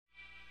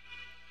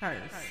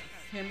First,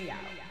 hear me out.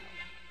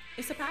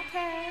 It's a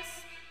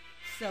podcast,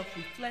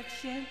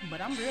 self-reflection,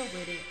 but I'm real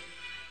with it.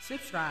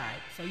 Subscribe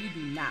so you do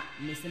not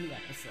miss any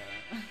episode.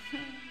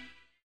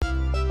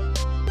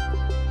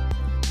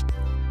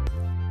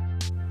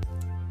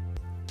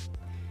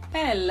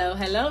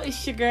 Hello,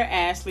 it's your girl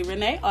Ashley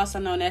Renee, also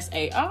known as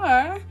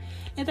AR.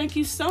 And thank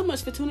you so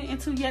much for tuning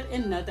into yet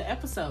another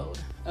episode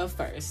of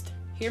First,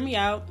 Hear Me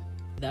Out,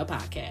 the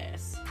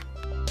podcast.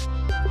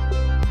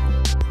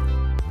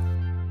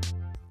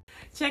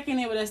 Checking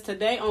in with us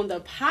today on the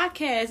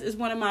podcast is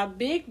one of my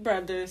big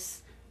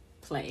brothers,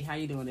 Play. How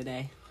you doing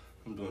today?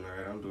 I'm doing all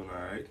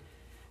right.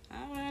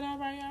 All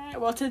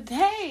right. Well,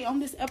 today on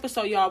this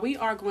episode, y'all, we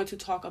are going to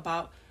talk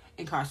about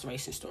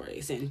incarceration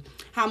stories and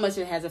how much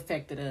it has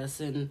affected us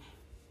and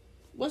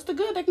what's the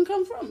good that can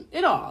come from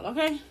it all,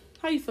 okay?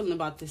 How you feeling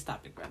about this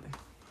topic, brother?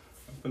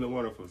 I'm feeling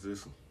wonderful.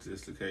 Just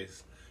in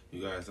case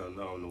you guys don't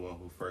know, I'm the one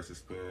who first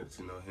experienced,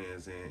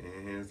 hands in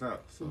and hands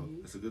out. So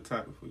It's a good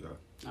topic for y'all.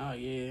 Oh,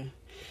 yeah.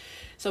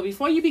 So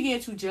before you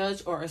begin to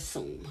judge or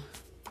assume,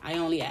 I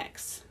only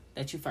ask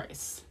that you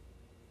first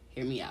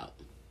hear me out.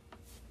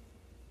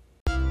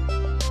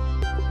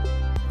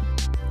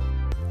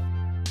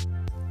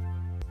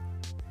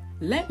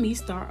 Let me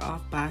start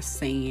off by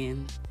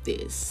saying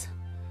this.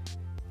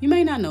 You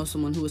may not know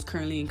someone who is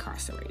currently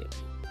incarcerated,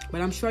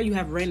 but I'm sure you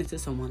have ran into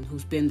someone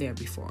who's been there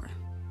before.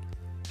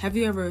 Have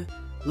you ever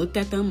looked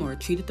at them or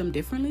treated them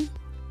differently?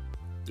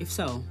 If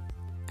so,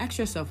 ask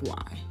yourself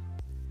why.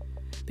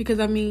 Because,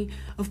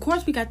 of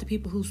course we got the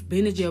people who's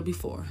been to jail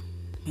before.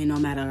 And no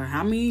matter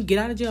how many get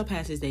out of jail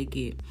passes they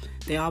get,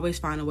 they always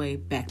find a way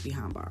back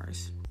behind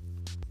bars.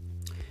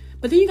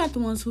 But then you got the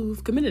ones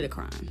who've committed a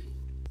crime,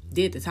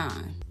 did the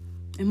time,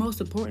 and most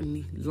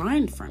importantly,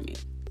 learned from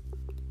it.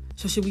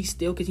 So should we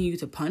still continue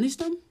to punish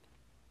them?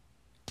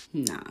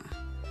 Nah.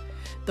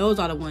 Those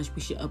are the ones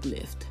we should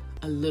uplift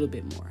a little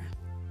bit more.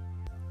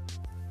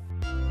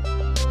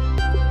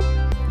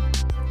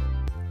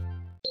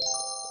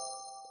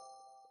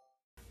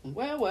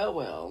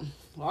 Well.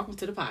 Welcome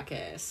to the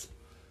podcast.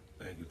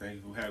 Thank you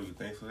for having me.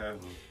 Thanks for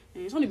having me.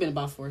 And it's only been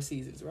about 4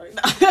 seasons, right?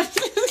 Yeah,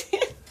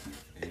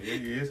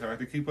 it's hard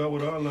to keep up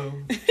with all of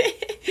them.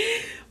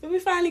 But we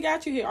finally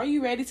got you here. Are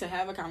you ready to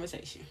have a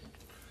conversation?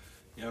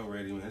 Yeah, I'm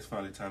ready, man. It's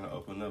finally time to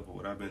open up with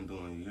what I've been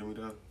doing. You hear me,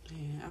 though?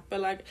 Yeah, I feel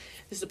like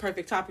this is the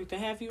perfect topic to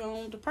have you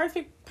on. The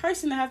perfect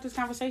person to have this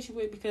conversation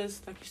with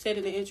because, like you said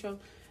in the intro,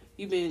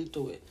 you've been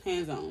through it,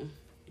 hands-on.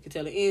 You can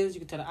tell the ins,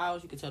 you can tell the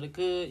outs, you can tell the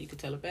good, you can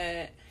tell the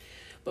bad.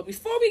 But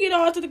before we get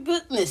on to the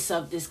goodness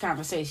of this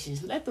conversation,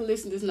 let the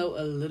listeners know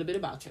a little bit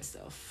about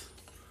yourself.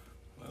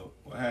 Well,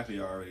 half of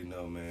y'all already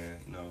know, man.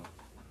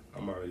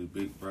 I'm already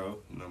big, bro.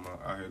 I'm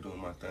out here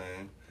doing my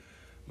thing.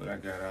 When I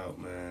got out,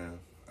 man,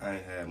 I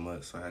ain't had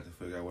much, so I had to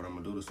figure out what I'm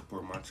going to do to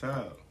support my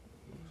child.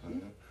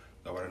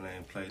 Got what I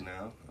name Play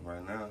now. And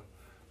right now,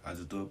 I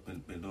just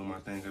been doing my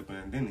thing up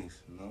in Denny's,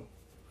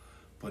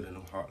 Put in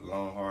them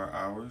long, hard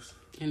hours.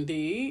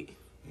 Indeed.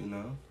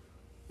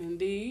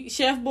 Indeed.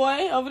 Chef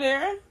boy over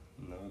there.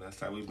 That's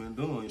how we've been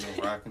doing,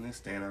 rocking it,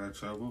 staying out of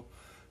trouble.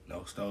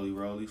 No stoley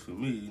rollies for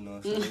me, you know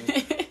what I'm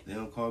saying? They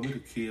don't call me the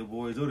kid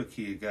boys or the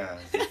kid guys.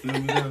 You feel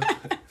me, though?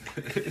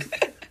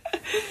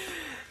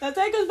 Now,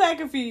 take us back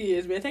a few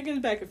years, man.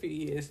 And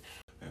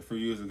a few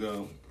years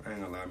ago, I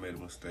ain't gonna lie, I made a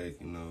mistake,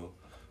 Of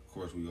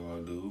course, we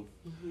all do.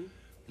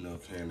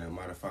 Carrying that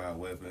modified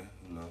weapon,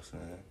 you know what I'm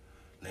saying?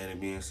 Landing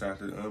me inside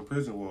the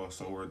prison wall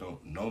somewhere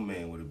no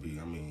man would it be.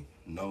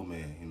 No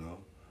man,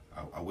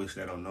 I wish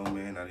that on no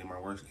man, not even my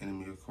worst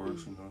enemy, of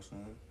course, you know what I'm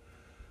saying?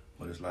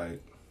 But it's like,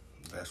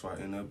 that's why I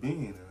ended up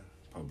being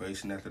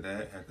probation after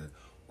that. Had to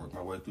work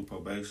my way through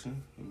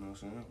probation, you know what I'm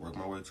saying? Work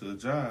my way to a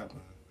job.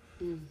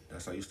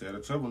 That's how you stay out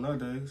of trouble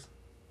nowadays.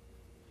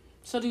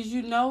 So did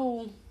you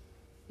know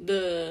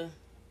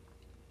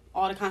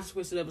all the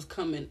consequences that was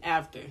coming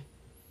after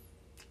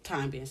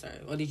time being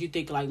served? Or did you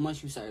think,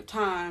 once you served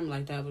time,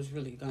 that was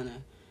really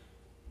gonna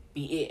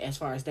be it as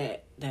far as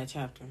that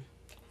chapter?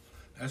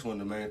 That's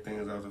one of the main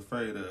things I was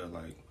afraid of,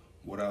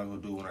 what I was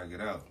going to do when I get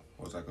out.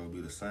 Was I going to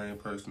be the same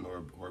person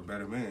or a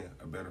better man,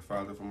 a better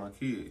father for my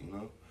kid,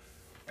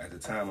 At the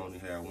time, I only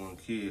had one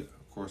kid.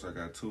 Of course, I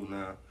got 2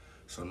 now.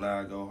 So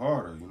now I go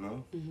harder,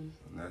 And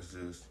that's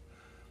just,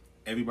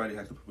 everybody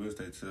has to prevent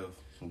themselves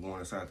from going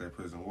inside that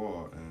prison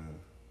wall.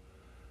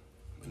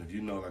 And if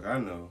you know, like I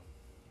know,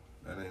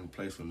 that ain't a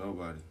place for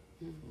nobody.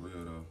 For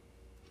real, though.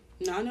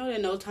 Now, I know that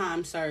no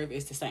time served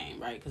is the same,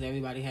 right? Because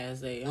everybody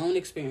has their own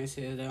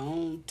experiences, their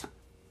own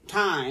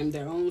time,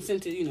 their own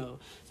sentence,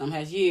 Some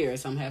has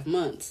years, some have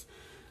months.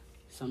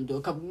 Some do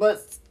a couple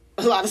months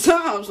a lot of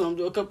times. Some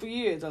do a couple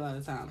years a lot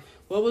of times.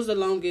 What was the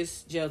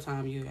longest jail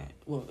time you had?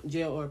 Well,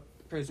 jail or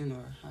prison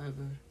or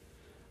however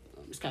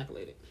it's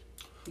calculated.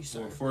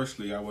 Well,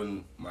 firstly,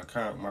 my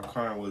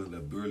crime wasn't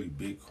a really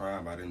big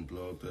crime. I didn't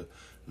blow up the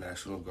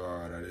National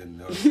Guard. I didn't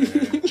know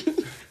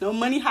that. No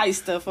money heist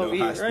stuff over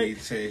here, right? No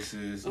high-speed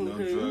chases, no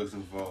drugs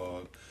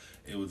involved.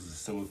 It was the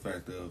simple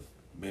fact of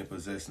being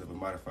possession of a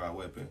modified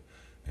weapon.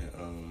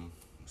 And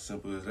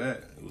simple as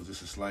that. It was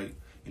just a slight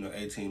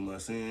 18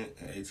 months in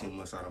and 18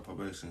 months out on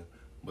probation.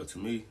 But to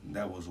me,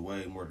 that was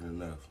way more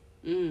than enough.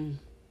 Real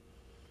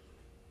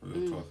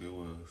talk, it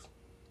was.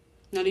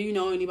 Now, do you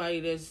know anybody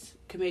that's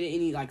committed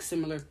any, like,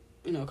 similar,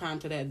 crime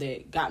to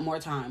that got more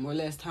time or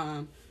less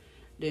time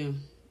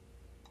than,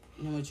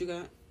 what you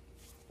got?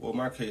 Well,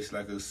 my case,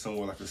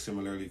 somewhat like a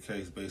similarly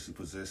case, basically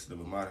possession of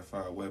a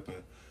modified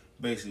weapon.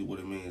 Basically, what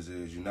it means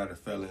is you're not a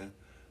felon,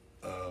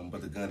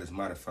 but the gun is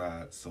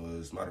modified. So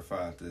it's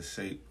modified to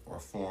shape or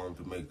form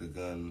to make the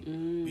gun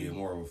be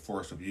more of a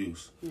force of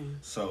use.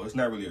 So it's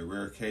not really a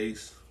rare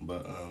case,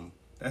 but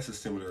that's a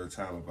similar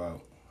time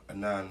about a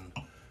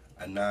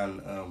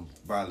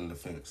non-violent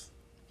offense,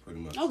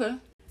 pretty much. Okay.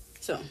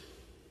 So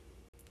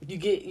you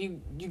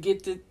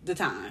get the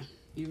time.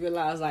 You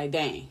realize, like,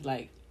 dang,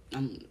 like,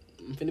 I'm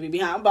finna be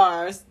behind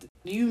bars.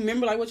 Do you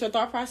remember, like, what your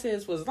thought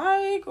process was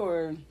like,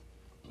 or?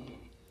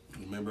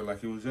 Remember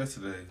like it was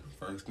yesterday.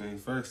 First thing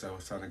first, I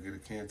was trying to get a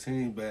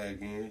canteen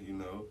bag in,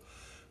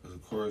 because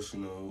of course,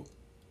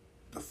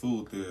 the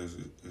food there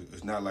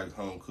is not like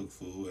home cooked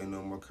food. Ain't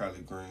no more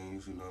collard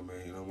greens, no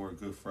more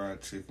good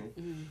fried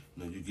chicken.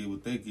 You get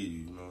what they give you,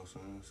 you know what I'm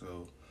saying?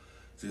 So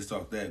just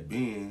off that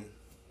being,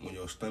 when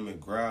your stomach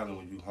growling,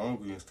 when you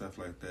hungry and stuff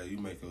like that, you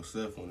make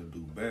yourself want to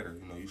do better.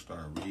 You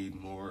start reading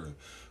more and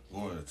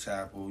going to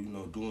chapel,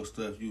 doing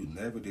stuff you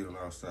never did on the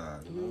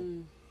outside,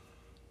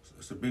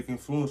 It's a big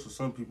influence for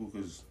some people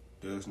because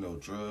there's no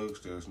drugs,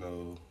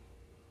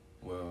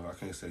 well, I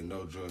can't say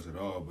no drugs at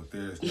all, but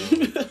there's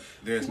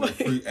no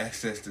free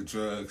access to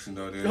drugs,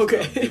 there's no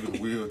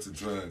giving will to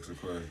drugs,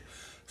 of course.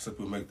 Some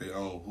people make their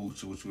own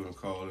hooch, or what you want to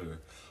call it,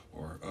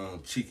 or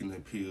cheeking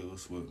and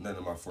pills, with none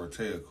of my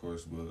forte, of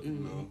course, but,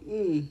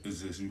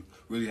 it's just you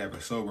really have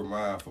a sober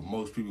mind for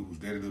most people who's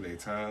there to do their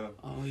time.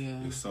 Oh,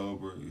 yeah. You're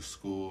sober, you're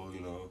school,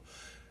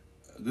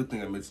 A good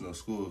thing I mentioned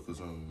school,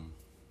 because,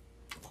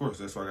 of course,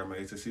 that's why I got my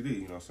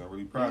HSCD, so I'm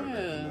really proud of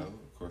that,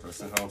 Of course, I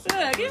sent home some...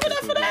 Yeah, give it up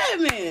for that,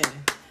 man.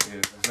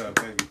 Yeah, that's how,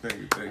 thank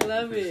you. I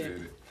love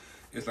it.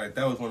 It's like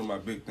that was one of my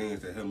big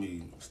things that helped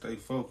me stay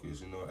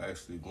focused,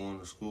 actually going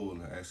to school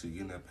and actually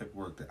getting that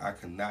paperwork that I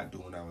could not do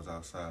when I was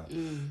outside.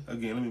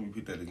 Again, let me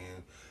repeat that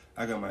again.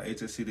 I got my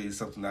HSCD, it's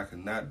something I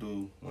could not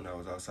do when I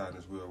was outside in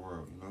this real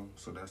world,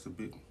 So that's a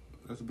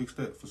big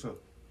step for sure.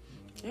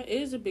 That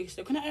is a big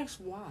step. Can I ask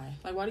why?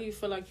 Like, why do you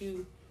feel like do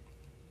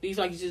you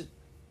feel like you just,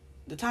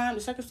 the time,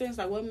 the circumstance,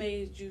 like, what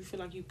made you feel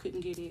like you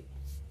couldn't get it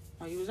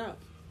while you was out?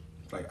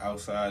 Like,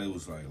 outside, it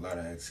was, like, a lot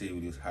of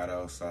activity. It's hot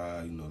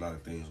outside, a lot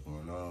of things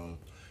going on.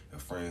 Your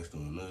friends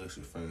doing this,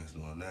 your friends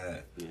doing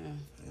that. Yeah.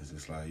 It's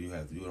just like, you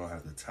don't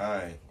have the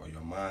time, or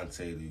your mind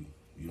tell you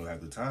don't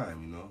have the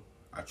time,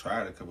 I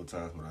tried a couple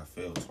times, but I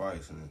failed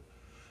twice, and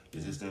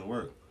it just didn't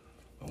work.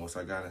 But once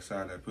I got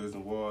inside that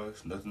prison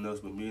walls, nothing else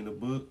but me and the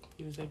book.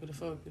 You was able to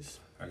focus.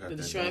 I got the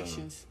that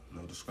distractions.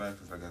 Done. No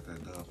distractions. I got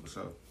that done for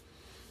sure.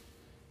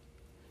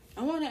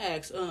 I want to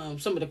ask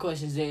some of the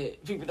questions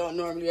that people don't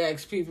normally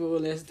ask people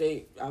unless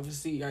they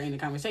obviously are in the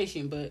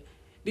conversation. But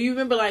do you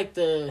remember, like,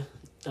 the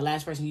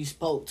last person you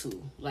spoke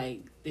to,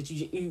 like, that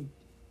you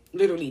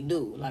literally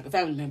knew, like a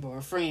family member or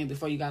a friend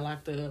before you got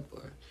locked up?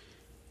 Or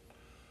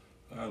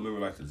I remember,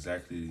 like,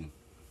 exactly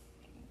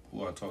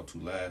who I talked to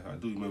last. I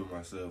do remember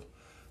myself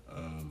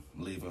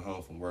leaving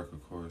home from work,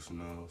 of course,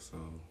 So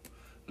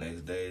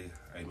next day,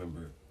 I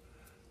remember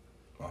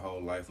my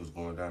whole life was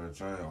going down the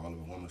drain, all of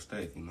it one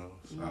mistake,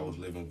 So I was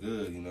living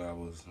good, I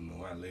was,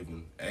 not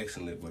living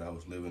excellent, but I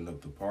was living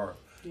up to par.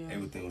 Yeah.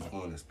 Everything was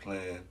going as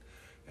planned,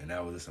 and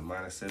that was just a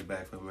minor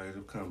setback for a major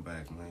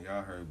comeback, man.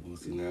 Y'all heard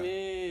Boosie now.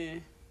 Yeah.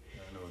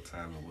 Y'all know what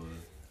time it was.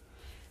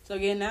 So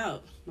getting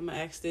out, I'm going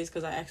to ask this,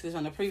 because I asked this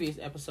on the previous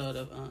episode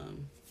of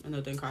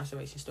another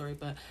incarceration story,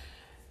 but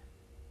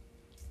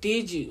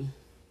did you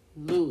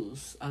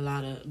lose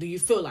do you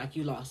feel like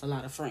you lost a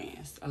lot of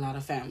friends, a lot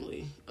of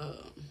family,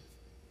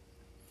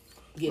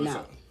 getting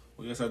out?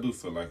 Well, yes, I do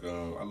feel like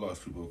I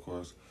lost people, of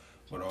course,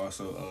 but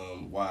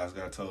also wise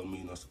guy told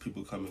me, so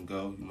people come and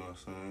go, you know what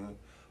I'm saying?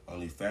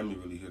 Only family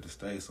really here to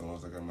stay, so long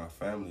as I got my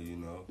family,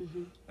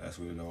 that's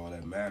really all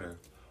that matter.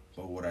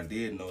 But what I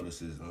did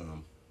notice is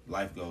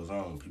life goes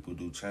on. People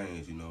do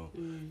change,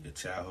 Your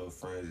childhood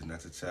friends is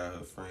not your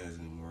childhood friends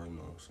anymore, you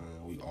know what I'm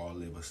saying? We all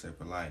live a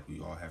separate life.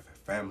 We all have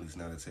families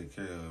now to take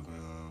care of,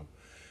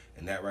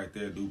 and that right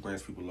there do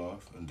brings people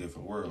off in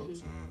different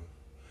worlds.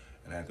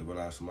 And I had to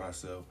realize for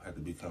myself, I had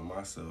to become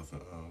myself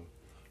and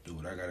do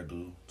what I got to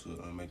do to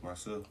make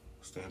myself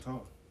stand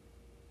tall.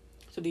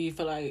 So do you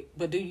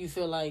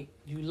feel like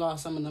you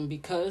lost some of them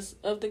because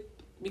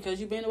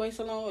you've been away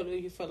so long, or do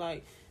you feel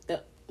like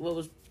that what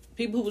was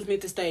people who was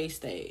meant to stay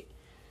stayed?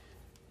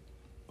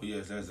 Well,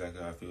 yes, that's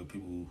exactly how I feel.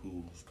 People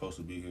who's supposed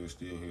to be here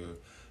still here.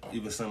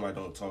 Even some I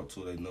don't talk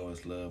to, they know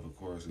it's love, of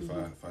course. If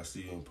I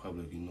see you in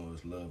public, you know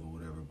it's love or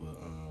whatever. But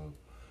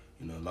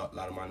a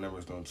lot of my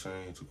numbers don't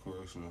change, of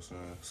course, you know what I'm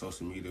saying?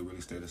 Social media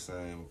really stay the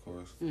same, of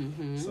course.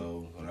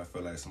 So when I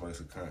feel like somebody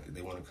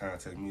they want to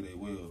contact me, they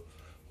will.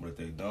 But if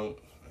they don't,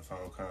 if I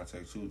don't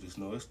contact you, just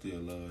know it's still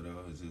love,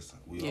 though. It's just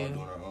we all doing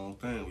our own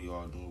thing. We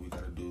all doing what we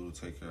got to do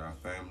to take care of our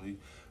family,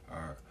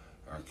 our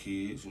our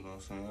kids, you know what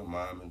I'm saying,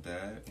 mom and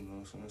dad, you know what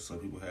I'm saying. Some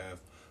people have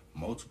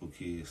multiple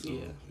kids,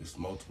 so it's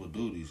multiple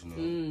duties, you know.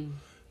 You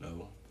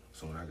know.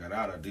 So when I got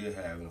out, I did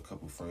have a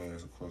couple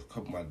friends, of course, a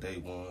couple of my day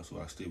ones who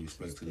I still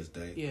respect to this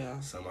day. Yeah.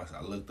 Some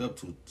I looked up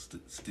to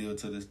still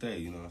to this day,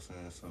 you know what I'm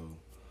saying? So,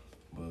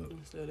 but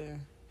I'm still there.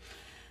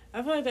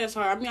 I feel like that's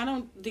hard. I mean, I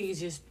don't think it's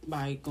just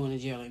by going to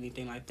jail or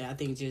anything like that. I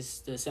think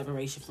just the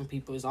separation from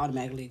people is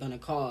automatically going to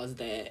cause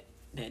that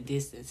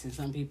distance. And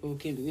some people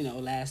can, you know,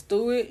 last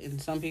through it.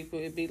 And some people,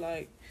 it'd be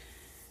like,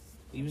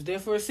 you was there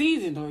for a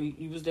season or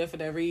you was there for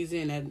that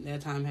reason.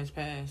 That time has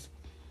passed.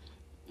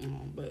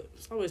 But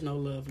it's always no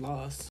love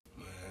lost.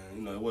 Man,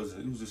 you know, it was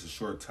just a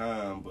short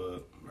time.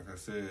 But like I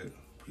said,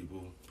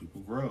 people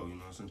grow, you know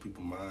what I'm saying?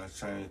 People's minds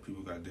change.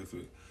 People got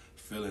different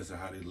feelings of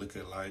how they look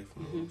at life,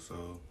 you know.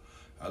 So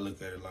I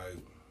look at it like,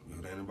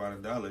 if it ain't about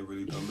 $1, it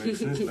really don't make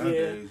sense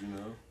nowadays, you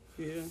know.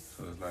 Yeah.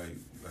 So it's like,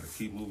 you gotta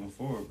keep moving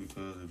forward,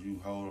 because if you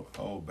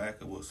hold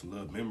back with some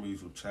little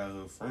memories with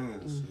childhood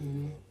friends, you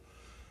know,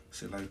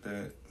 shit like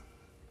that,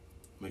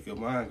 make your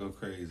mind go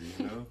crazy,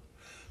 you know.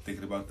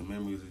 Thinking about the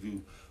memories of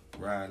you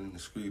riding in the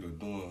street or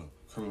doing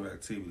criminal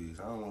activities.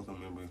 I don't want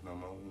them memories no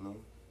more, you know.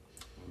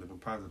 I'm living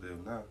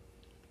positive now.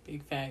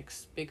 Big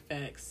facts.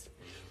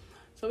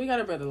 So we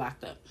got a brother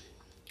locked up.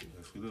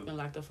 Yes, we do. Been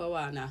locked up for a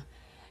while now.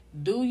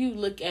 Do you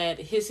look at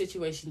his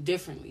situation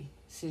differently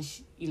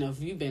since, you know,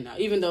 if you've been out?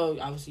 Even though,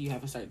 obviously, you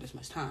haven't started this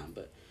much time,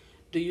 but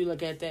do you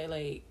look at that,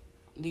 like,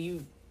 do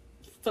you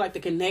feel like the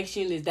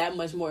connection is that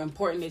much more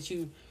important that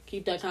you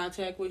keep that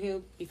contact with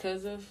him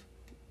because of,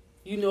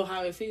 you know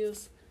how it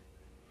feels?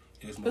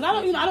 Because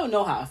I don't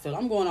know how I feel.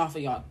 I'm going off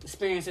of y'all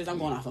experiences. I'm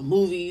going off of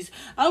movies.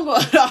 I'm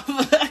going off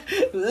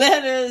of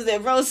letters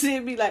that bro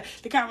sent me, like,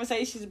 the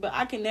conversations, but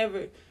I can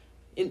never...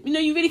 You know,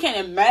 you really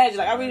can't imagine.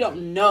 Like, I really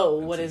don't know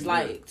what it's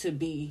like to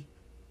be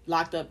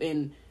locked up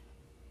and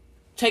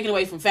taken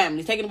away from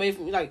family, taken away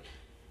from, like,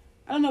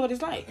 I don't know what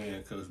it's like.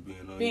 Handcuffs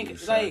being on being, you,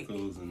 like,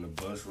 shackles and the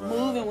bus ride.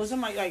 Moving with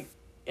somebody, like,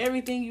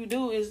 everything you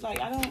do is,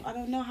 like, I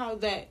don't know how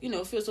that, you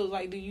know, feels. So,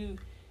 like, do you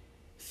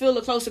feel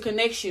a closer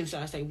connection, should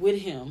I say, with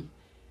him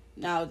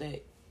now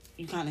that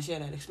you kind of share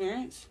that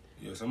experience?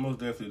 Yes, I most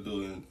definitely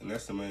do, and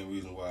that's the main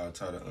reason why I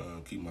try to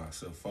keep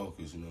myself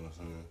focused, you know what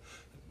I'm saying?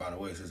 By the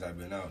way, since I've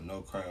been out,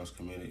 no crimes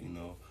committed, you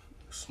know,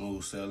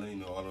 smooth sailing, you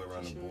know, all the way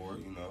around the board,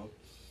 you know.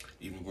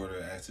 Even going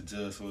to ask the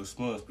judge for a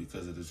response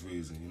because of this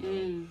reason,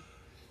 you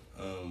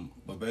know.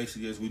 But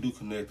basically, yes, we do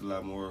connect a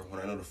lot more. When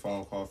I know the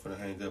phone call for the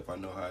hang up, I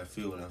know how I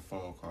feel when that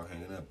phone call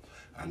hanging up.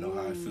 I know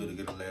how I feel to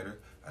get a letter.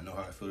 I know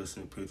how I feel to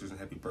send pictures and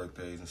happy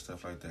birthdays and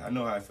stuff like that. I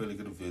know how I feel to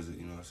get a visit,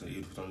 you know what I'm saying?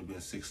 Even if it's only been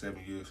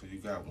 6-7 years since you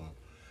got one.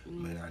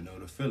 Man, I know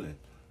the feeling.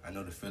 I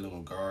know the feeling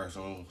when guards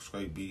on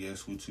straight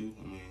BS with you.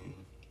 I mean...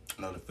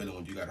 I know the feeling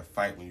when you got to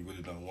fight when you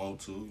really don't want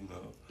to, you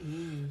know.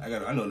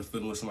 I know the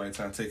feeling when somebody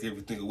trying to take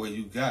everything away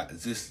you got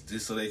just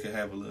so they can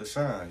have a little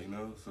shine, you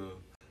know. So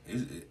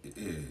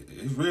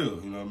it's real,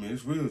 you know what I mean?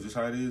 It's real, just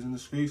how it is in the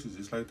streets. It's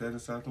just like that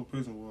inside them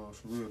prison walls,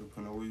 for real,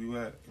 depending on where you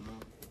at, you know.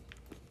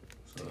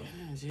 So.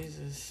 Yeah,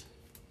 Jesus.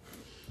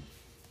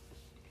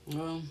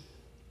 Well,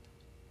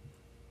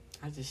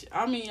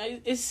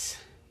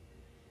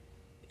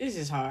 it's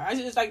just hard. I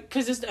just, like,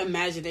 because it's the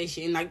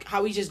imagination. And, like,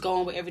 how we just go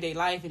on with everyday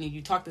life, and then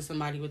you talk to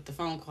somebody with the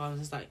phone call, and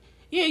it's like,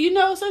 yeah, you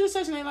know, such and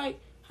such, and they're like,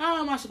 how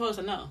am I supposed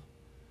to know?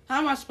 How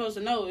am I supposed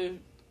to know if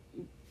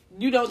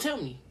you don't tell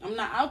me? I'm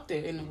not out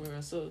there in the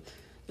world. So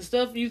the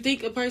stuff you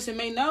think a person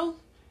may know,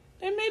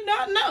 they may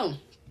not know.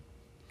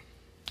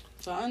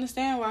 So I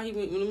understand why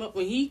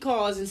when he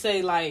calls and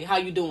say, like, how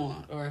you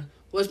doing? Or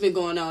what's been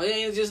going on? It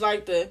ain't just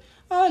like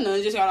oh,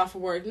 no, just got off of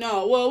work.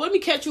 No, well, let me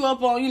catch you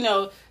up on, you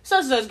know,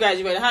 such and such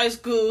graduated high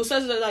school,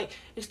 such and such, like,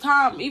 it's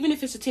time, even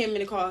if it's a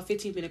 10-minute call, a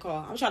 15-minute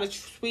call, I'm trying to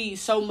squeeze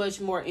so much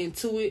more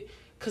into it,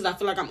 because I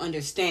feel like I'm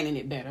understanding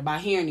it better by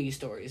hearing these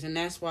stories, and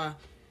that's why,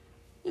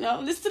 you know,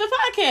 listen to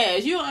the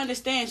podcast, you'll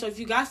understand. So if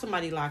you got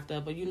somebody locked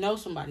up, or you know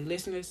somebody,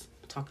 listeners,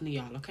 I'm talking to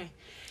y'all, okay?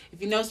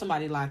 If you know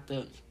somebody locked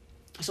up,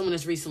 someone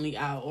that's recently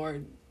out,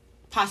 or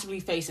possibly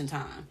facing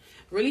time,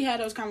 really have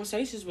those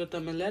conversations with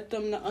them and let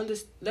them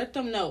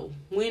know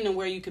when and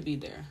where you could be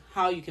there,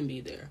 how you can be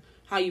there,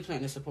 how you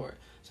plan to support.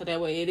 So that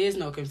way it is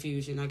no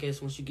confusion, I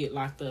guess, once you get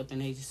locked up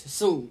and they just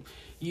assume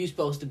you're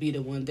supposed to be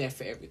the one there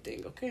for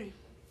everything, okay?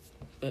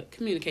 But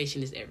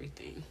communication is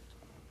everything.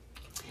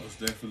 Most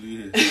definitely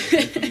is. Most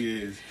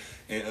definitely is.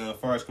 And as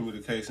far as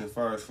communication, as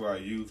far as for our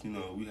youth, you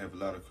know, we have a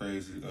lot of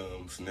crazy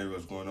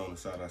scenarios going on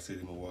inside our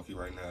city, Milwaukee,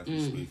 right now as we're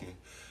speaking.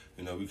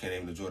 You know, we can't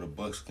even enjoy the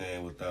Bucks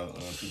game without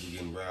people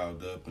getting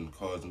riled up and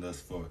causing us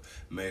for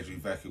major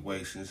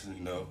evacuations,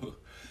 you know.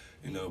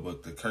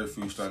 But the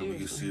curfew's starting to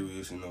get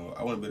serious, you know.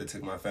 I want to be able to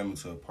take my family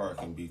to a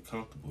park and be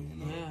comfortable,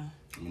 you know. Yeah.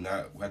 I mean,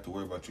 not have to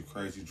worry about your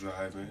crazy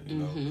driving, you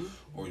know,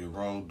 or your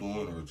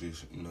wrongdoing, or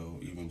just, you know,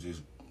 even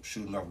just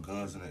shooting off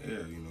guns in the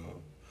air, you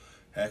know.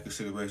 Have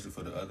consideration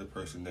for the other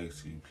person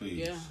next to you,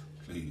 please. Yeah.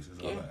 Please.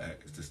 That's all I ask.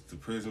 It's just the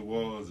prison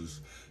walls is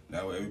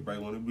not where everybody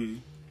want to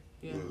be.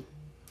 Yeah. But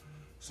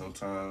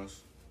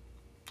sometimes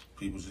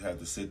people just have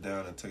to sit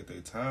down and take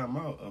their time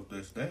out of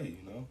this day,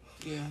 you know?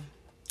 Yeah.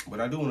 But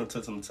I do want to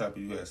touch on the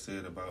topic you had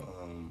said about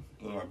one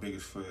of my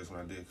biggest fears when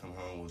I did come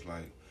home was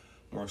like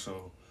more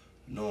so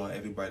knowing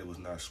everybody was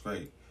not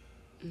straight.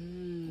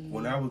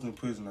 When I was in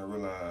prison, I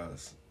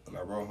realized, and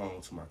I wrote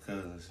home to my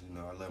cousins, you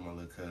know, I love my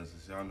little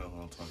cousins. Y'all know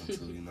who I'm talking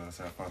to, you know what I'm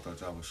saying? I found out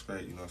y'all was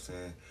straight, you know what I'm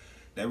saying?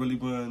 That really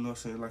brought, you know what I'm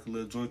saying, like a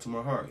little joy to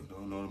my heart, you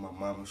know, knowing my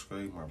mama's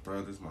straight, my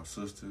brothers, my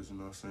sisters, you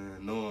know what I'm saying?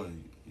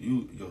 Knowing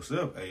you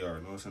yourself, AR, you know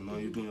what I'm saying?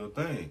 Knowing you doing your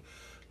thing.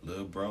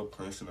 Little bro,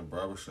 Prince in the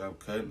barbershop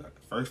cutting.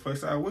 First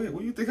place I went.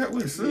 Where you think I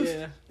went,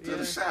 sis? To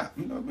the shop.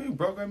 You know what I mean?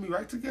 Bro got me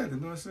right together.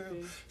 You know what I'm saying?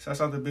 Yeah. Shouts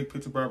out to Big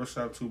Picture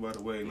Barbershop too, by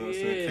the way. You know what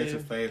I'm saying? Catch a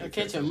fade.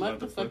 Catch a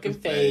motherfucking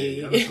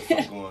fade. That's what the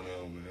fuck going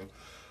on, man.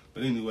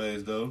 But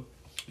anyways, though,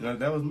 you know,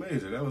 that was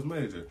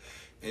major.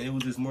 And it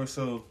was just more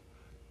so,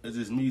 it's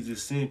just me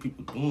just seeing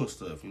people doing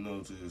stuff, you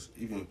know, just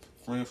even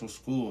friends from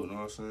school, you know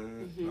what I'm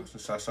saying? You know,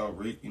 shout out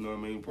Rick, you know what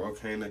I mean? Bro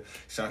came to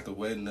shot the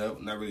wedding up,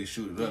 not really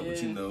shoot it up,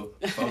 but you know,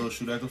 photo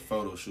shoot after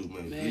photo shoot,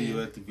 man.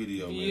 Video after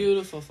video, man.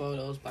 Beautiful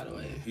photos, by the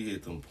way. He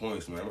hit them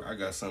points, man. I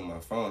got something on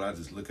my phone I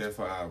just look at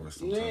for hours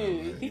sometimes,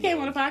 man. He came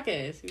on the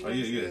podcast.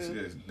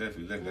 Yes,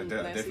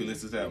 definitely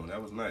listen to that one.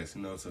 That was nice,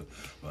 you know. So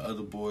my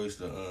other boys,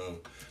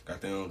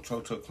 got their own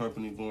truck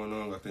company going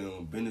on, got their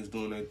own business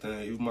doing their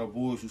thing. Even my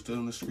boys who still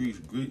in the streets,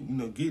 you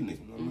know, getting it,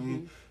 you know what I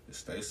mean? Just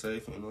stay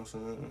safe, you know what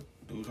I'm saying?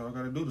 Do what y'all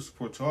gotta do to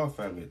support y'all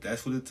family. If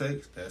that's what it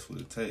takes, that's what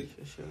it takes.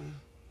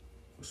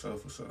 For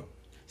sure.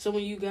 So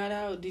when you got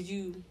out, did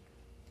you...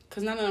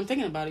 Because now that I'm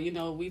thinking about it, you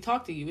know, we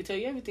talk to you. We tell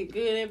you everything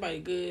good, everybody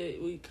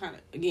good. We kind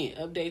of, again,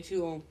 update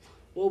you on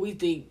what we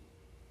think.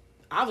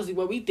 Obviously,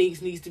 what we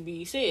think needs to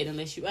be said,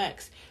 unless you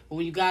ask. But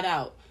when you got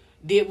out,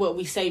 did what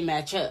we say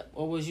match up?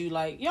 Or was you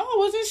like, yo,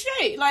 was it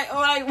straight? Like, or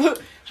like,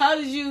 how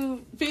did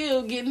you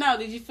feel getting out?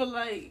 Did you feel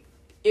like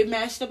it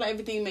matched up, like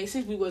everything made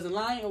sense, we wasn't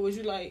lying? Or was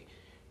you like,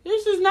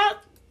 this is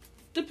not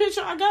the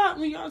picture I got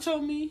when y'all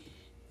told me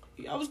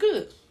I was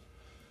good?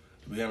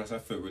 To be honest, I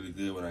felt really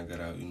good when I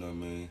got out, you know what I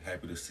mean?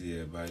 Happy to see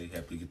everybody,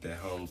 happy to get that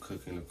home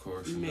cooking, of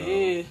course, you know.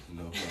 You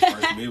know, my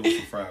first meal was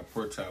some fried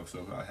pork chops,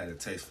 so I had a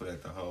taste for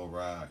that the whole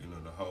ride, you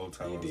know, the whole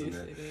time I was in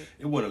there.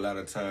 It wasn't a lot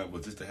of time,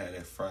 but just to have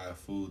that fried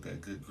food,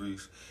 that good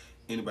grease.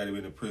 Anybody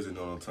been in prison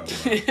know what I'm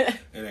talking about.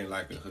 It ain't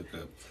like a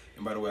hookup.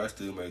 And by the way, I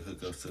still make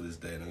hookups to this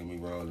day. Don't get me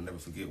wrong. I never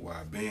forget where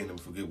I've been. Never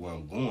forget where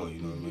I'm going.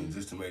 You know what I mean?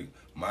 Just to make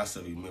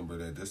myself remember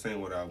that this ain't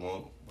what I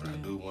want, but I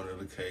do want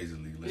it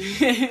occasionally.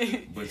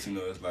 But, you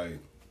know, it's like,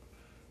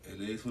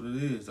 it is what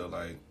it is, though.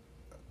 Like,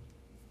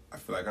 I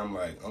feel like I'm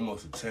like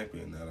almost a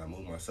champion now. I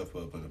move myself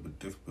up in a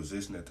different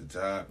position at the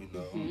job, you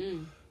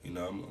know. You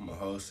know, I'm a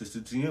whole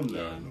assistant GM now. You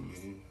know what I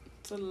mean?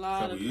 It's a lot a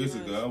couple of years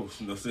ago, I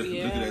was, you know,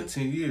 looking at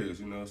 10 years,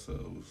 you know, so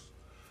it was,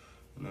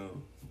 you know,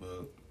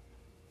 but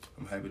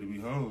I'm happy to be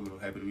home. I'm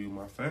happy to be with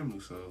my family,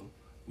 so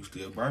we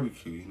still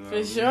barbecue, you know.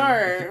 For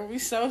sure.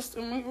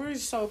 We're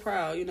so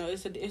proud, you know.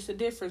 It's a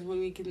difference when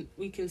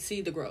we can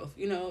see the growth,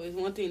 you know. It's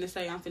one thing to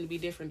say I'm finna be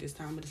different this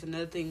time, but it's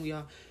another thing we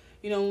all,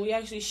 you know, when we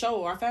actually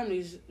show our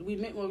families we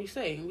meant what we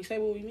say, and we say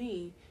what we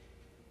mean.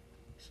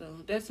 So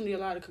definitely a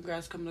lot of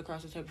congrats coming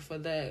across the table for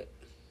that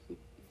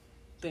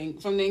thing,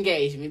 from the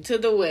engagement to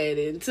the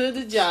wedding to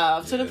the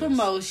job to the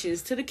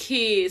promotions to the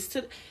kids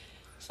to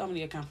so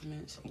many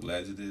compliments. I'm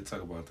glad you did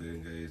talk about the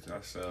engagement.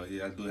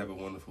 I do have a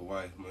wonderful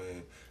wife,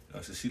 man.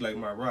 So she like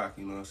my rock,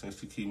 you know what I'm saying?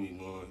 She keep me going,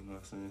 you know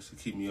what I'm saying? She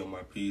keep me on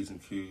my P's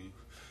and Q's.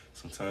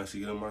 Sometimes she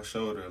get on my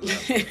shoulder a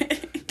lot,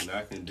 but,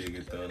 I can dig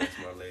it, though. That's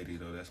my lady,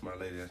 though. That's my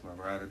lady. That's my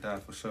ride or die,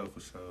 for sure. You know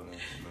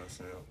what I'm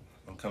saying?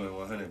 I'm coming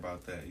 100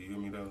 about that. You hear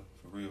me, though?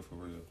 For real.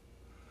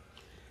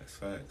 That's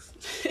facts.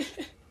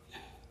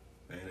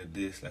 Ain't a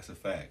diss, that's a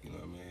fact, you know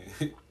what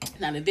I mean?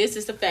 Now, the diss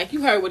is the fact.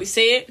 You heard what he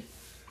said.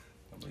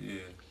 But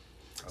yeah,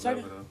 I love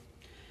it, though.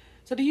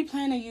 So do you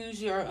plan to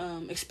use your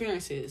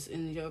experiences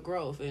and your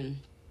growth and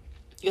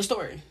your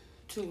story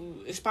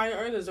to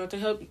inspire others or to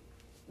help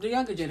the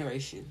younger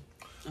generation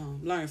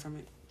learn from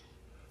it?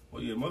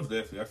 Well, yeah, most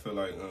definitely. I feel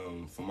like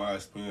from my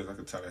experience, I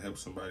could try to help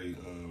somebody,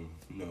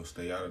 you know,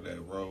 stay out of that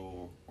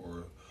role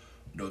or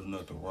do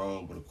nothing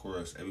wrong. But, of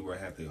course, everybody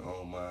have their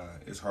own mind.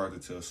 It's hard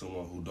to tell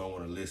someone who don't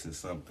want to listen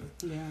something.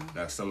 Yeah.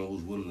 Now, someone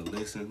who's willing to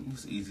listen,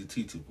 it's easy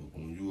teachable.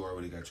 When you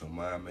already got your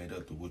mind made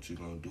up to what you're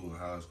going to do and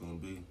how it's going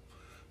to be,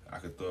 I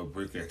could throw a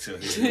brick at your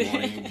head and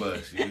want you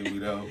bust. You hear me,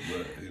 though?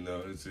 But, you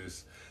know, it's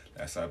just,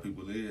 that's how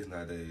people is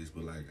nowadays.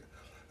 But, like,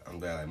 I'm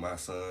glad, like, my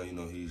son, you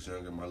know, he's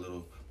younger. My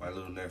little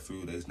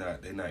nephew,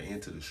 they're not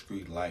into the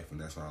street life,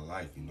 and that's what I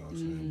like, you know what I'm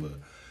saying? But,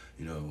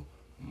 you know,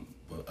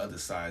 but other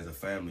sides of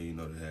family, you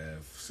know, they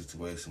have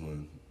situations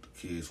when the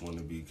kids want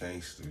to be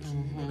gangsters.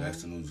 You know,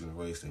 that's the new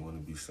generation. They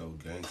want to be so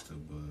gangster,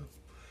 but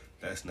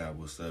that's not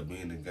what's up.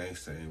 Being a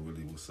gangster ain't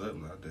really what's up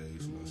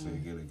nowadays. You know what I'm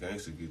saying? Getting a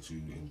gangster get you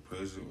in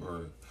prison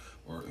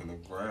or in the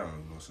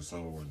ground, you know, so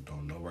somewhere where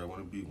don't nobody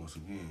want to be once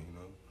again, you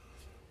know.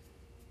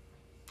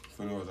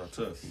 Funerals are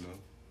tough, you know.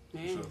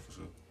 Man. For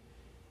sure.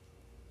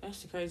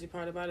 That's the crazy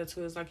part about it,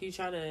 too. It's like you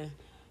try to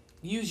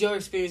use your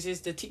experiences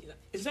to teach.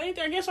 I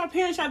guess our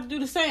parents try to do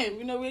the same.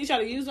 You know, we try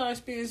to use our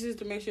experiences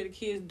to make sure the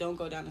kids don't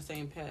go down the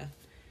same path.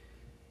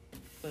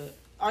 But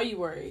are you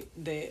worried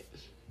that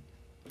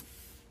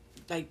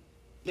like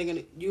they're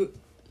gonna you?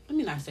 Let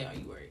me not say are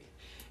you worried.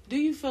 Do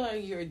you feel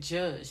like you're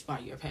judged by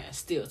your past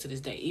still to this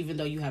day, even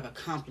though you have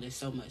accomplished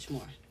so much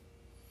more?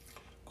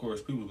 Of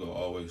course, people gonna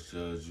always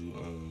judge you.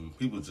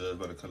 People judge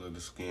by the color of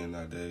the skin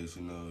nowadays.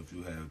 You know, if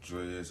you have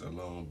dreads, a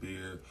long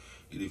beard,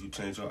 even if you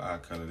change your eye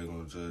color, they're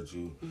gonna judge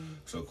you. Mm-hmm.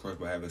 So, of course,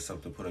 by having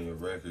something put on your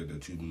record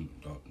that you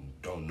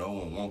don't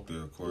know and want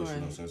there, of course, right.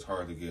 You know, since it's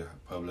hard to get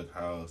public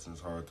house, and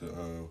it's hard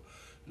to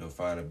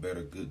find a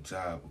better good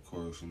job. Of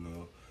course, you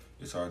know,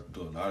 it's hard to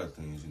do a lot of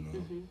things. You know,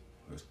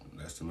 mm-hmm.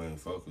 that's the main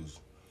focus.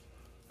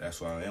 That's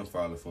why I am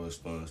filing for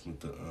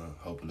expungement,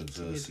 hoping the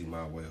judge see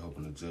my way,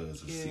 hoping the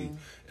judge will see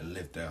and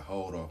lift that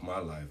hold off my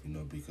life, you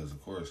know, because,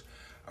 of course,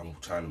 I'm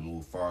trying to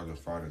move farther and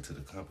farther to the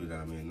company that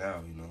I'm in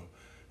now, you know,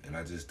 and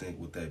I just think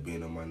with that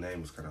being on my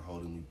name, it's kind of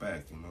holding me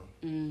back, you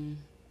know.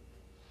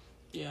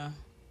 Yeah.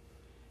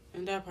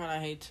 And that part I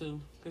hate,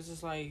 too, because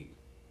it's like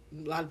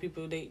a lot of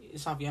people,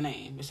 it's off your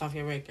name, it's off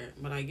your record,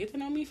 but I get to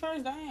know me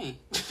first, I ain't.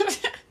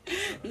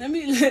 Let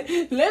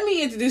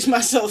me introduce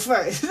myself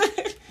first.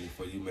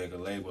 Before you make a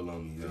label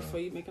on me, Before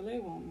you make a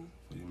label on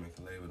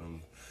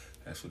me.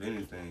 That's with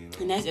anything, you know.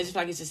 And that's just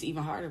like it's just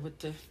even harder with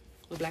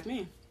black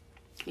men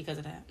because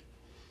of that.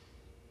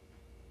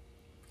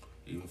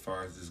 Even as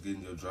far as just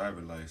getting your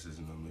driver's license,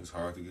 you know, I mean, it's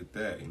hard to get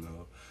that, you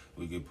know.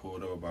 We get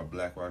pulled over by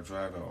black while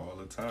driving all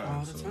the time.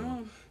 All the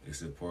time.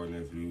 It's important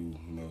if you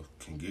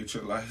can get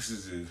your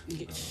licenses,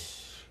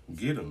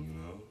 get them,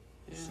 you know.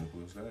 Yeah.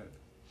 Simple as that.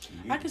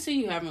 I can see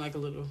you having like a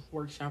little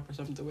workshop or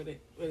something with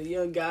it, where the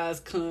young guys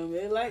come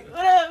and like,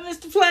 what up,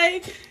 Mr.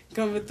 Play?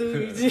 Coming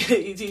through,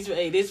 you teach me,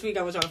 hey, this week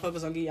I want y'all to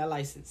focus on getting y'all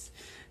license.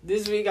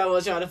 This week I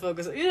want y'all to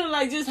focus on,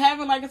 like just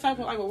having like a type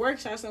of like a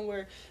workshop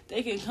somewhere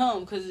they can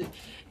come, because it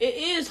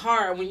is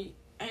hard when you,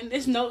 and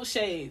there's no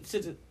shade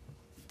to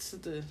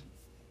the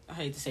I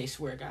hate to say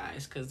swear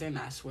guys, because they're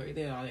not swear,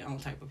 they're all their own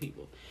type of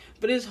people.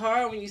 But it's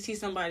hard when you see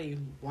somebody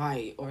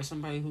white or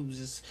somebody who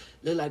just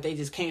look like they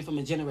just came from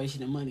a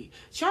generation of money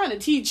trying to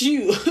teach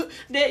you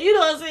that, you know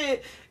what I'm saying,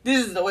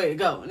 this is the way to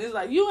go. And it's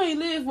like, you ain't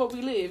live what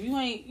we live. You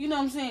ain't, you know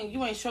what I'm saying,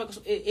 you ain't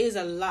struggle. It is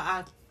a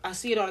lot. I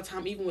see it all the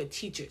time, even with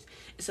teachers.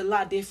 It's a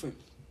lot different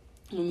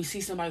when we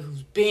see somebody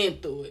who's been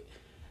through it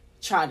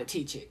try to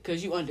teach it,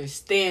 because you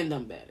understand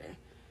them better.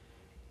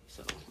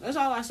 So that's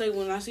all I say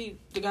when I see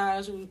the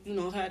guys who,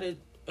 had a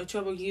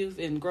troubled youth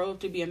and grow up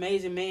to be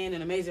amazing men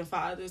and amazing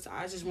fathers.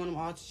 I just want them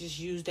all to just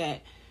use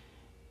that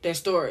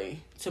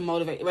story to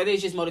motivate, whether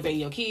it's just motivating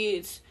your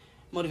kids,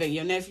 motivating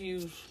your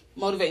nephews,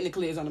 motivating the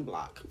kids on the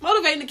block,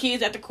 motivating the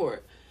kids at the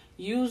court.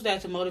 Use that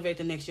to motivate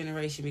the next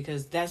generation,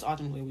 because that's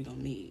ultimately what we're going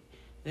to need.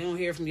 They don't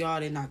hear from y'all,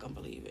 they're not going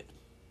to believe it.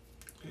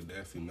 They're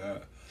definitely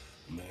not.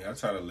 I mean, I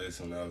tried to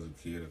listen when I was a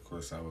kid. Of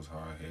course, I was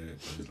hard-headed,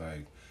 but it's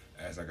like,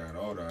 as I got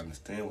older, I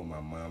understand what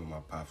my mom and my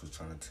pops was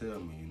trying to tell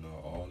me,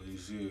 all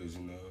these years,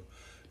 and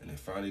it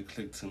finally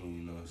clicked to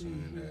me, what I'm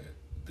saying, that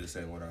this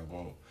ain't what I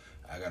want.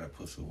 I got to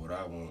push for what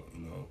I want,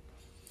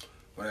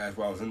 But as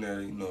I was in there,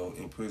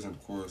 in prison,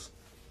 of course,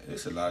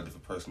 it's a lot of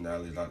different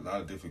personalities, a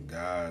lot of different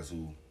guys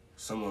who,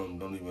 some of them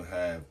don't even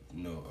have,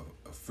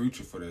 a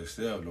future for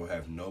themselves, don't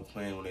have no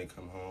plan when they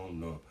come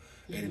home,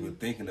 ain't even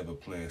thinking of a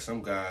plan.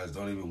 Some guys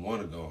don't even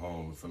want to go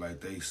home and feel like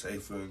they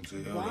safer in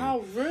jail.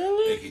 Wow,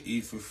 really? They can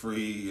eat for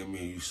free. I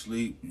mean, you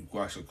sleep, you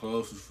wash your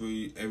clothes for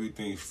free.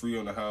 Everything's free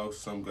on the house.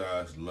 Some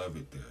guys love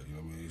it there. You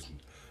know what I mean? It's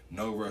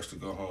no rush to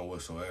go home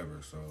whatsoever.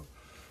 So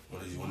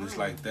when it's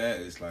like that,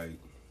 it's like,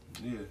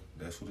 yeah,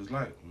 that's what it's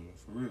like,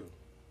 for real.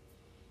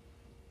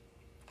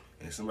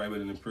 And somebody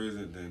been in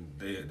prison,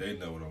 then they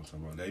know what I'm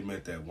talking about. They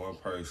met that one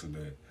person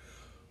that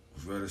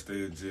was ready to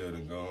stay in jail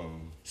than go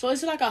home. So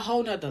is it like a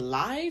whole nother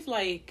life?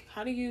 Like,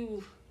 how do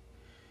you...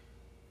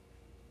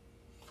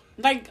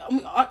 Like,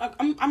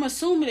 I'm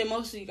assuming that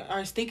most of you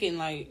are thinking,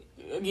 like,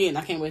 again,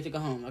 I can't wait to go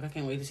home. Like, I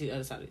can't wait to see the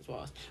other side of these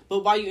walls.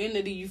 But while you're in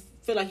there, do you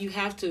feel like you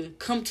have to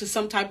come to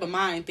some type of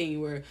mind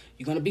thing where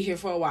you're going to be here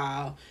for a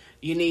while?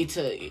 You need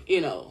to,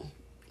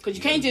 because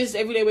you can't just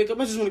every day wake up,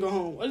 I just want to go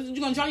home.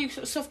 You're going to drive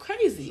yourself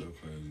crazy. So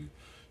crazy.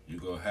 You're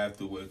going to have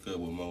to wake up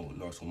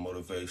with some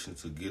motivation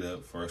to get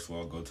up. First of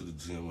all, go to the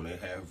gym when they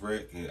have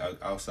rec and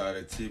outside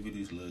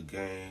activities, little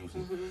games,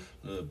 and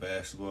little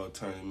basketball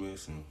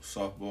tournaments and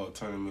softball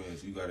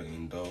tournaments. You got to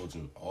indulge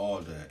in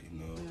all that,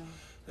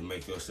 to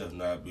make yourself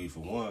not be,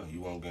 for one,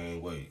 you won't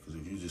gain weight. Because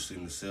if you just sit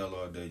in the cell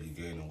all day,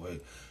 you're gaining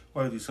weight.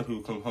 Why do some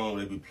people come home,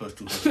 they be plus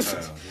 200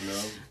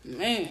 pounds,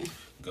 Man.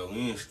 Go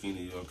in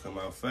skinny, you don't come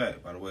out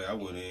fat. By the way, I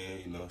went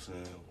in,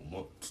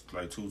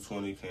 like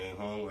 220, came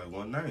home like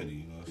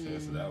 190,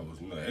 So that was,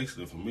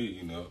 excellent for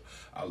me,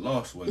 I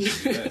lost weight.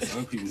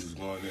 Some people just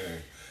go in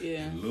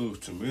there and lose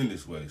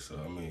tremendous weight. So,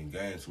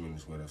 gain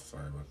tremendous weight. I'm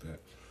sorry about that.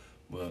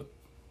 But,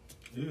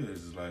 yeah,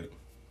 it's just like,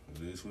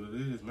 it is what it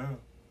is now.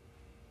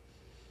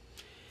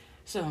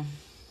 So,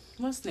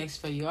 what's next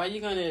for you? Are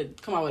you going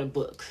to come out with a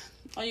book?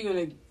 Are you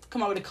going to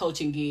come out with a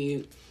coaching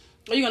gig?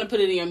 Are you going to put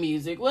it in your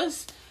music?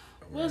 What's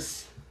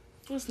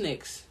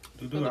next?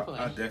 I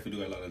definitely do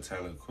got a lot of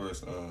talent, of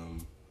course.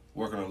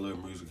 Working on a little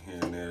music here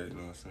and there, you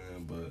know what I'm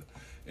saying? But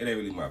it ain't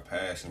really my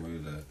passion,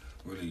 really, to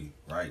really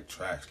write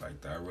tracks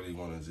like that. I really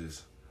want to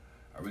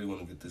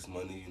get this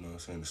money, you know what I'm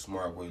saying, the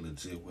smart way,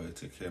 legit way,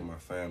 take care of my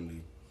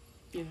family.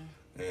 Yeah.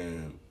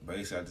 And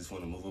basically, I just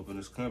want to move up in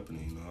this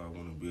company, you know. I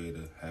want to be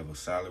able to have a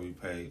salary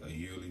pay, a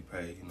yearly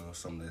pay, you know,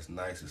 something that's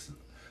nice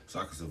so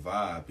I can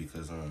survive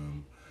because,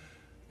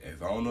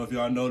 if I don't know if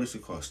y'all noticed,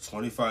 it costs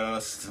 $25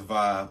 to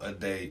survive a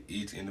day,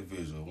 each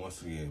individual.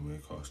 Once again, man,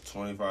 it costs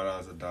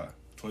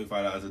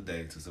 $25 a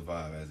day to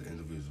survive as an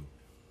individual.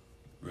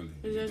 Really.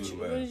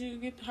 What did you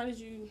get? How did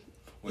you...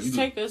 Well, just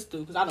take us through,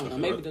 because I don't know.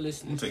 Maybe the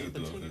listeners. I'm take it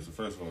through. Okay, so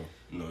first of all,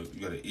 you know,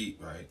 you gotta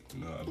eat, right?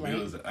 You know,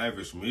 Right.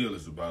 Average meal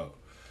is about,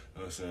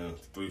 you know what I'm saying,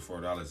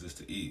 $3-4 just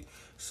to eat.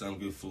 Some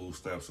get food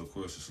stamps, of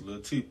course, it's a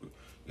little cheaper.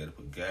 You gotta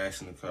put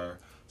gas in the car.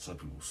 Some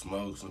people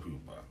smoke. Some people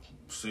buy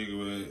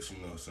cigarettes. You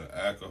know what I'm saying,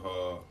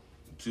 alcohol.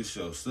 Just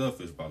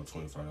yourself is about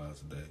 $25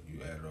 a day.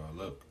 You add it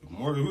all up,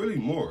 really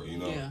more. You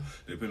know, Yeah.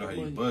 depending on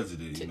how you budget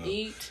it. To you know,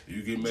 eat,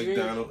 you get drink.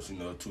 McDonald's, you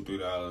know,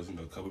 $2-3. You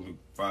know, a couple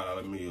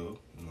 $5 meal.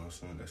 You know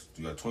what I'm saying?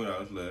 You got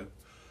 $20 left.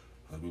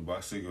 If we buy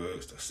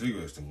cigarettes, the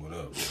cigarettes thing went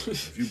up.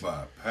 If you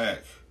buy a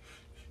pack,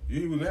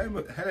 you even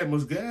had that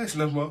much gas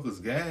enough more because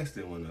gas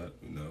then went up,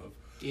 you know.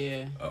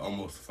 Yeah.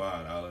 Almost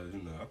 $5,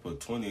 you know. I put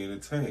 20 in the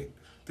tank.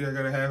 Think I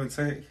gotta have a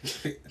tank?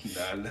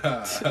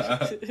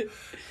 Nah.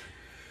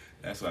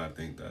 That's why I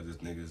think that this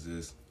niggas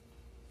just...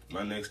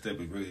 My next step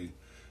is really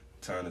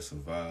trying to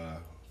survive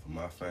for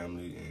my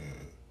family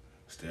and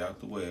stay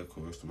out the way, of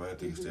course. The main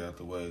thing is stay out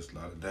the way. There's a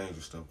lot of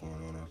dangerous stuff going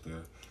on out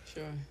there.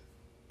 Sure.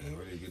 And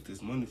really get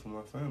this money for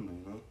my family,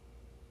 you know?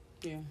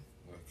 Yeah.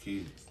 My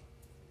kids.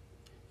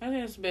 I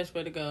think that's the best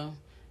way to go.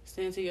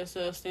 Stand to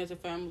yourself, stand to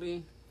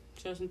family,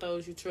 trust in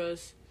those you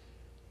trust.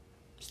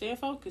 Stay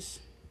focused.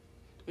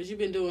 But you've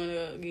been doing,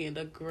 again,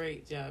 a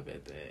great job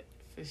at that,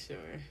 for sure.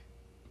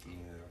 Yeah.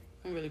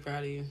 I'm really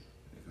proud of you.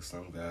 Because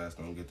some guys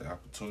don't get the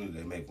opportunity.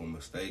 They make one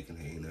mistake and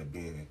they end up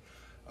being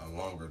a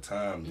longer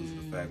time due to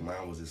the fact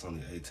mine was just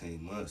only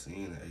 18 months in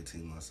and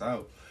 18 months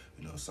out.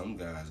 You know, some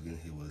guys getting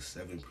hit with a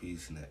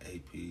 7-piece and an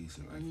 8-piece.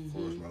 And, like, of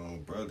course, my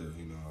own brother,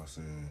 you know what I'm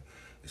saying,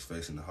 is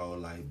facing the whole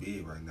life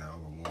bid right now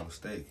over one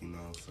mistake, you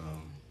know. So,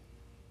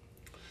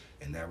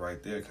 and that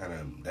right there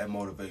that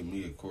motivated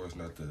me, of course,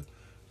 not to, you know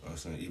what I'm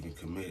saying, even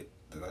commit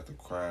not the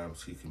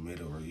crimes he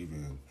committed or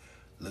even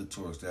look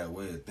towards that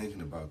way of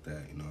thinking about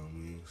that, you know what I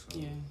mean? So,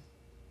 yeah.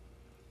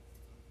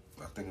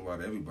 I think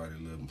about everybody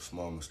little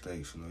small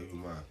mistakes, you know,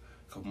 even a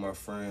couple of my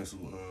friends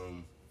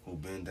who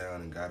been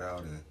down and got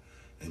out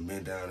and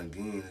been down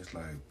again. It's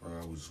like, bro,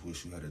 I just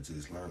wish you had to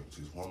just learn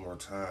just one more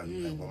time.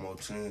 You had one more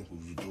chance,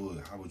 would you do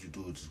it? How would you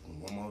do it? Just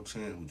one more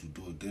chance, would you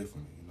do it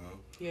differently, you know?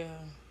 Yeah.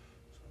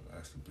 So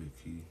that's the big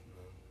key, you know?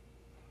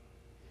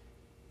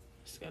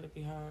 It's got to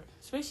be hard.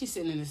 Especially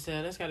sitting in the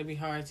cell. That's got to be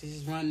hard to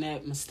just run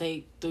that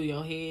mistake through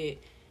your head.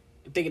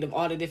 Thinking of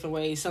all the different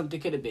ways something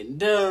could have been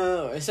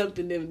done or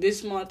something,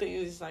 this small thing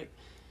is like,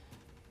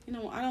 you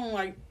know, I don't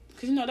like,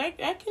 because, you know, that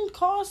can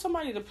cause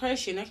somebody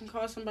depression. That can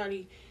cause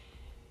somebody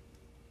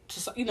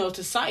to, you know,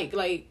 to psych.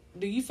 Like,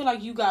 do you feel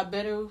like you got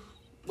better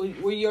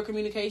with your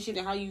communication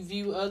and how you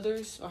view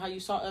others or how you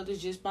saw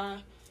others just by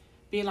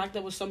being like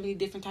that with so many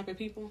different type of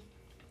people?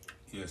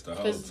 Yes, the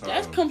whole Because time.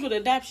 that comes with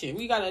adaptation.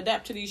 We got to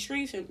adapt to these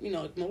streets and, you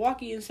know,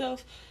 Milwaukee and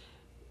stuff.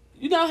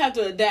 You don't have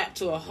to adapt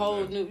to a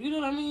whole new, you know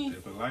what I mean?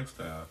 Different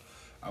lifestyle.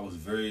 I was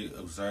very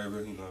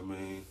observant, you know what I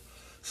mean?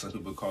 Some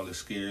people call it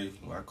scary.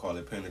 Well, I call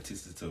it paying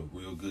attention to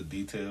real good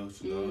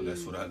details, you know?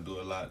 That's what I do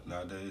a lot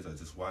nowadays. I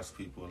just watch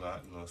people a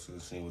lot, you know what I'm saying?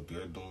 Seeing what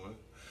they're doing.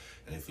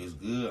 And if it's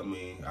good, I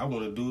mean, I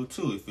want to do it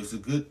too. If it's a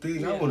good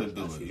thing, I want to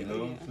do it, you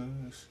know what I'm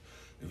saying?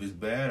 If it's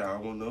bad, I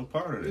don't want no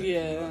part of that.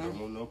 Yeah. You know? I don't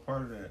want no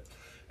part of that.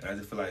 And I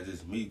just feel like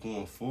just me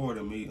going forward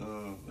and me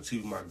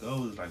achieving my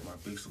goals is like my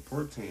big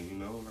support team, you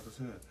know? Like I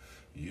said,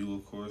 you,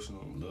 of course, you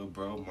know, little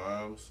bro,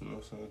 moms, you know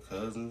what I'm saying,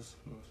 cousins,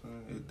 you know what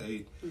I'm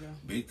saying? They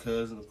big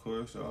cousin, of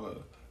course, y'all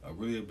are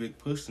really a big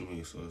push to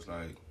me. So it's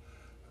like,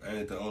 I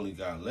ain't the only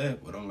guy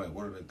left, but I'm like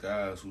one of the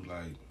guys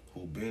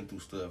who been through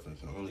stuff and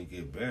can only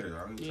get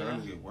better. I ain't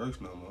trying to get worse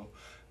no more.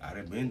 I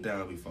done been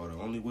down before. The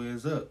only way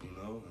is up, you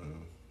know?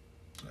 And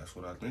that's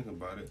what I think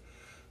about it.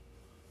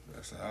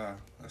 That's how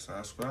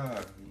I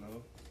strive, you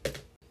know?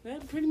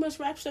 That pretty much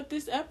wraps up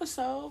this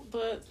episode,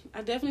 but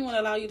I definitely want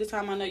to allow you the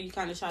time. I know you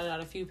kind of shouted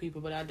out a few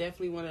people, but I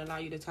definitely want to allow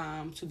you the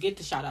time to get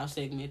the shout-out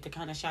segment, to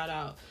kind of shout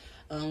out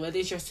whether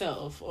it's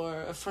yourself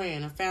or a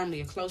friend, a family,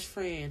 a close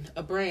friend,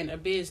 a brand, a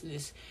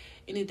business,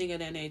 anything of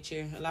that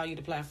nature. Allow you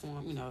the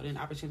platform, you know, an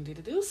opportunity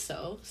to do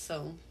so.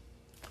 So,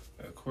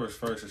 of course,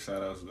 first the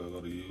shout-outs going to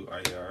go to you,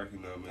 IR, you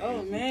know what I mean?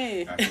 Oh,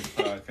 man. Got this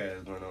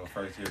podcast going on,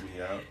 first hear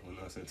me out. You know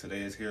what I'm saying?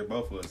 Today is here,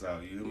 both of us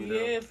out. You hear me now?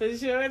 Yeah, for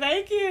sure.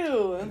 Thank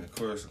you. And, of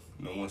course,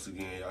 you know, once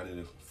again, y'all need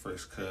a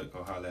fresh cut.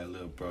 Go holler at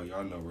little bro.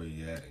 Y'all know where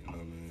he at. You know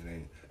what I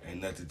mean?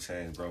 Ain't nothing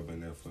changed, bro. Been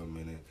there for a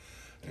minute.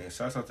 And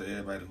shouts out to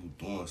everybody who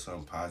doing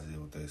something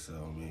positive with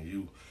themselves. I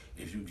mean,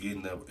 if you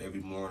getting up every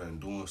morning and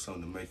doing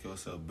something to make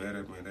yourself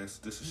better, man, this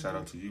a shout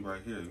out to you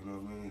right here. You know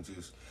what I mean?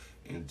 Just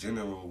in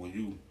general, when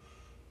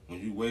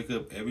you wake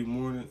up every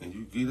morning and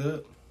you get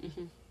up,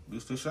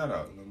 just a shout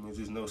out. You know what I mean?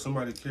 Just know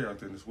somebody care out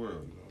there in this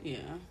world. You know?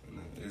 Yeah.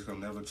 And it's gonna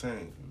never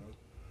change. You know.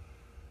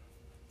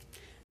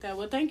 Okay,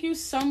 well, thank you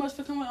so much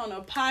for coming on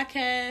the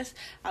podcast.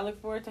 I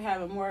look forward to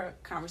having more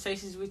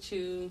conversations with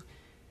you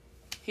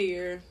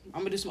here. I'm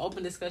gonna do some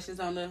open discussions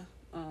on the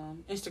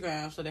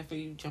Instagram, so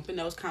definitely jump in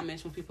those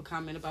comments when people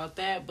comment about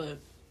that. But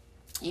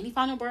any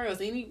final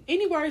words,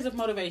 any words of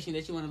motivation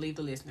that you want to leave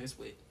the listeners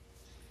with?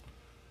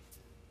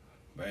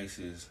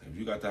 Basis, if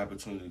you got the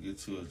opportunity to get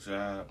to a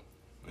job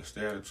and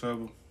stay out of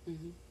trouble,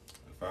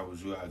 if I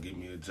was you, I'd give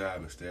me a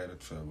job and stay out of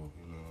trouble,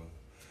 you know.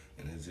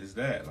 And it's just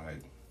that,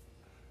 like,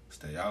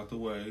 stay out the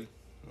way, you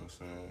know what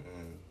I'm saying,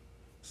 and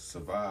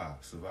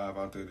survive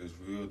out there. There's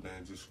real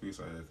dangerous streets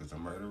out here, because the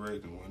murder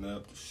rate went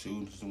up, the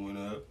shootings went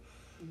up.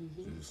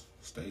 Just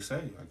stay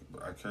safe.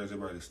 I encourage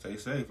everybody to stay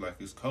safe, like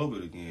it's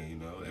COVID again, you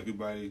know.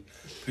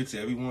 Picture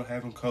everyone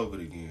having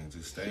COVID again.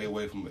 Just stay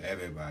away from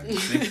everybody.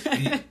 6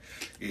 feet.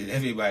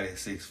 Everybody is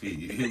 6 feet.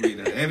 You hear me?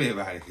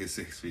 Everybody is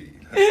 6 feet.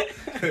 You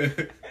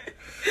know?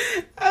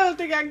 I don't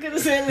think I could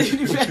have said it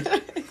any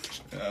better.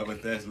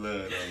 But that's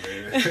love, though,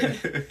 man.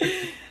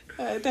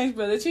 All right, thanks,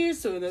 brother. Cheers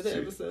to another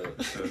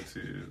episode. So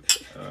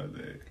cheers. All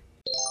day.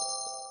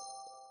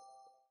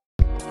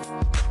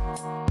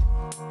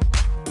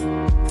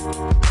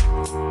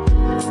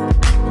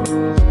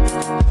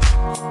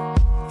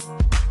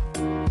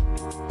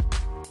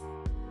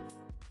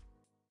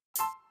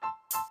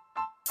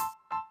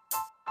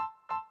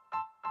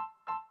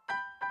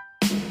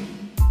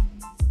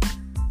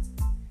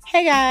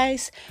 Hey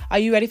guys, are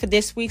you ready for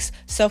this week's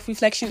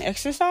self-reflection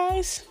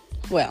exercise?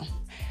 Well,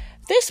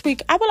 this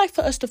week I would like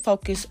for us to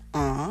focus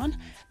on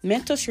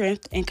mental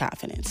strength and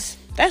confidence.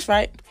 That's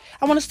right.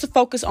 I want us to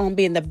focus on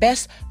being the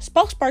best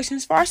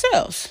spokespersons for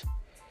ourselves.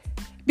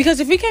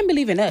 Because if we can't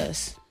believe in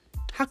us,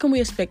 how can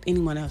we expect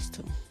anyone else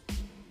to?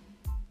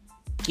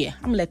 Yeah,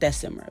 I'm going to let that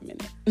simmer a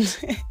minute.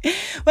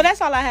 Well,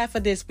 that's all I have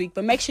for this week.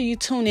 But make sure you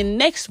tune in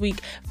next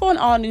week for an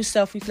all-new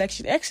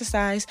self-reflection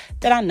exercise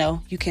that I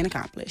know you can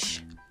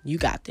accomplish. You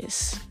got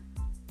this.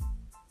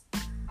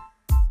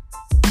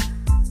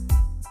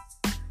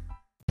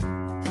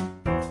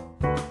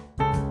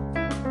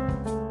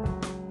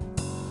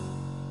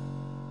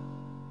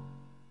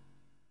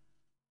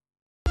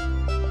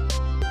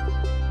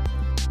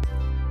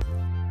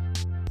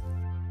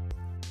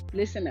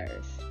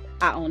 Listeners,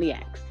 I only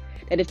ask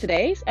that if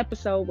today's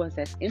episode was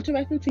as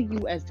interesting to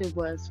you as it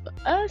was for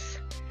us,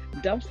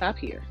 don't stop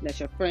here. Let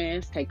your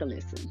friends take a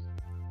listen.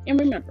 And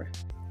remember,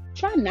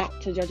 try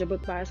not to judge a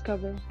book by its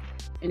cover.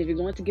 And if you're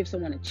going to give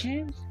someone a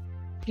chance,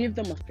 give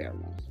them a fair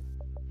one.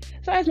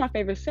 So as my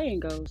favorite saying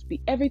goes,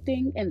 be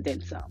everything and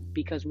then some.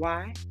 Because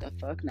why the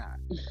fuck not?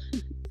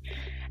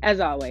 As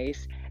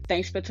always,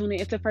 thanks for tuning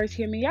in to First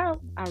Hear Me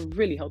Out. I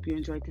really hope you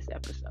enjoyed this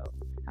episode.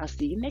 I'll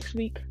see you next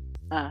week.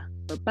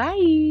 Bye-bye.